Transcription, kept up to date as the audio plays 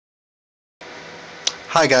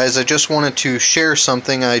Hi guys, I just wanted to share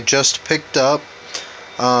something I just picked up.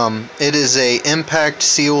 It is a impact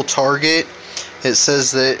seal target. It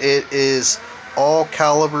says that it is all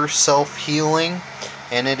caliber self-healing,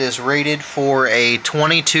 and it is rated for a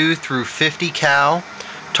 22 through 50 cal.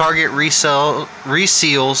 Target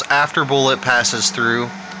reseals after bullet passes through.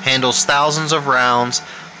 Handles thousands of rounds.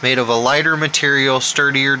 Made of a lighter material,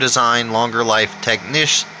 sturdier design, longer life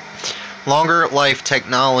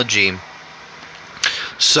technology.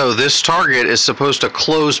 So this target is supposed to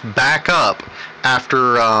close back up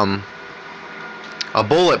after a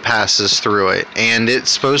bullet passes through it, and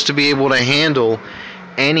it's supposed to be able to handle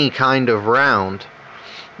any kind of round.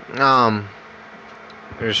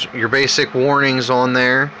 There's your basic warnings on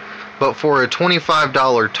there, but for a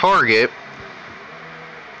 $25 target,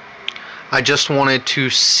 I just wanted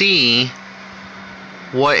to see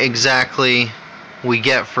what exactly we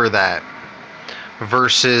get for that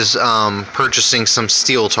versus purchasing some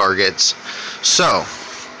steel targets. So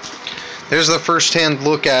there's the first hand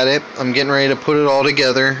look at it. I'm getting ready to put it all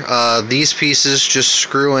together. These pieces just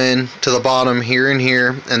screw in to the bottom here and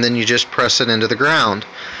here, and then you just press it into the ground.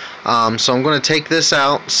 So I'm going to take this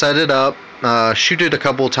out, set it up, shoot it a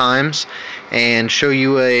couple times, and show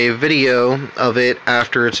you a video of it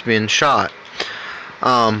after it's been shot.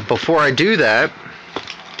 Before I do that,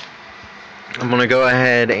 I'm going to go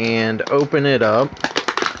ahead and open it up.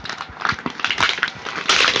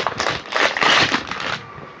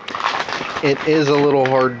 It is a little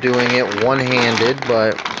hard doing it one-handed,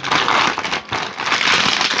 but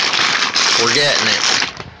we're getting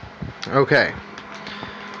it. Okay.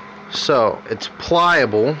 So, it's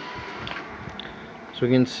pliable. So we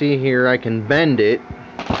can see here I can bend it.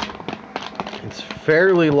 It's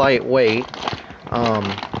fairly lightweight.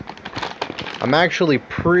 I'm actually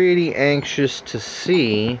pretty anxious to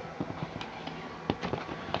see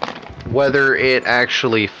whether it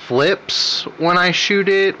actually flips when I shoot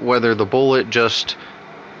it, whether the bullet just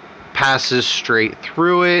passes straight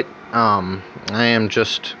through it. I am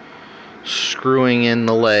just screwing in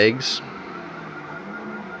the legs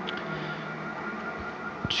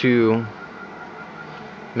to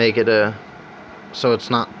make it so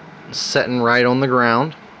it's not setting right on the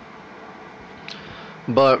ground.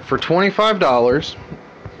 But for $25,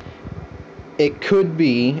 it could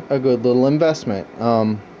be a good little investment.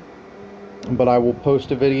 But I will post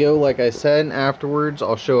a video, like I said, afterwards.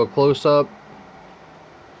 I'll show a close-up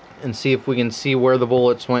and see if we can see where the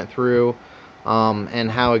bullets went through, and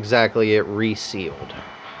how exactly it resealed.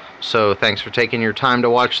 So thanks for taking your time to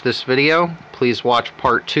watch this video. Please watch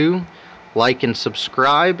part 2, like and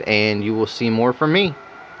subscribe, and you will see more from me.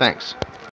 Thanks.